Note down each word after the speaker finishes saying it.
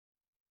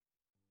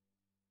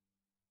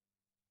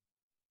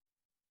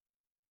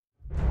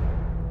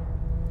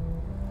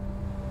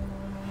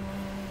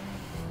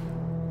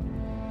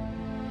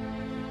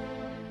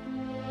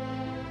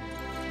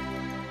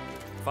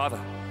Father.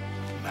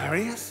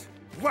 Marius?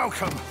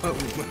 Welcome home.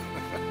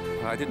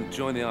 I didn't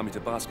join the army to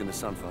bask in the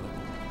sun, Father.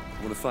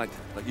 I want to fight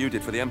like you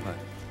did for the Empire.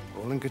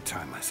 All in good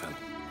time, my son.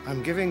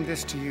 I'm giving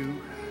this to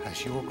you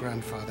as your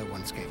grandfather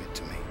once gave it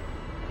to me.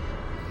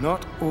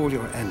 Not all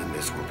your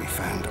enemies will be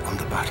found on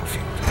the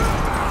battlefield.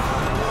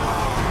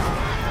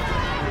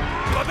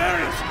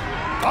 Barbarians!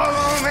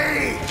 Follow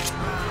me!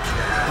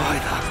 By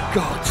the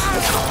gods!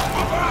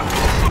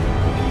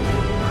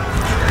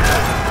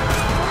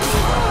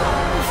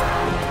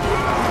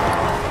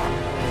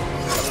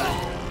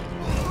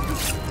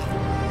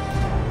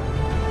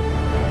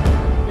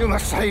 You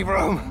must save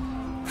Rome.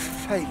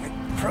 Save it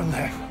from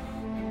them.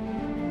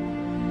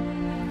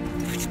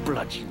 If it's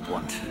blood you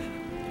want,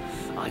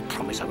 I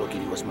promise I will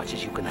give you as much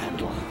as you can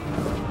handle.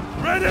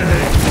 Ready!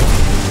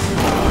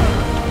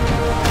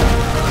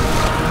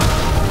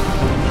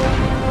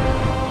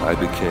 I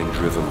became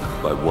driven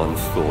by one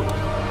thought,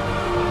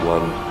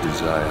 one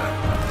desire.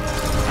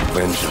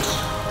 Vengeance.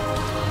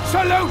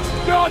 Salute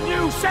your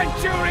new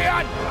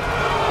centurion!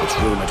 It's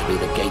rumored to be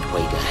the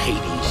gateway to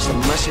Hades. A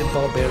massive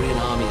barbarian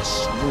army has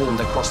swarmed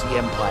across the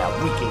Empire,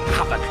 wreaking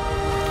havoc.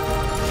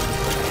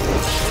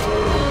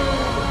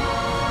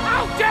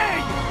 How dare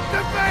you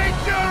defeat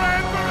your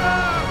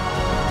emperor!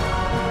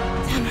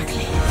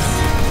 Damocles.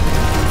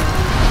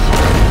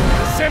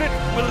 The Senate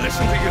will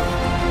listen to you.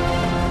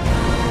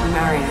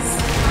 Marius,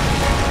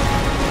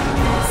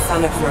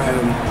 son of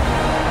Rome,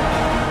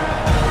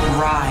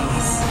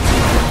 rise.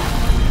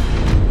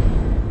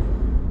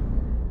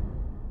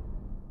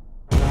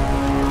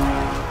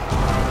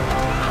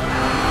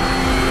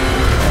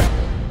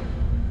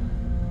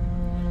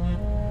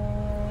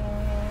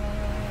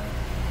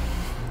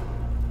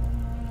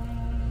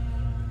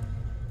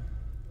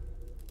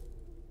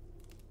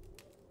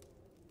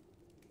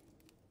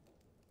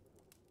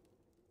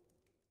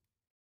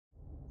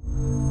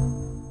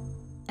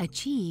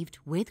 Achieved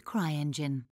with CryEngine.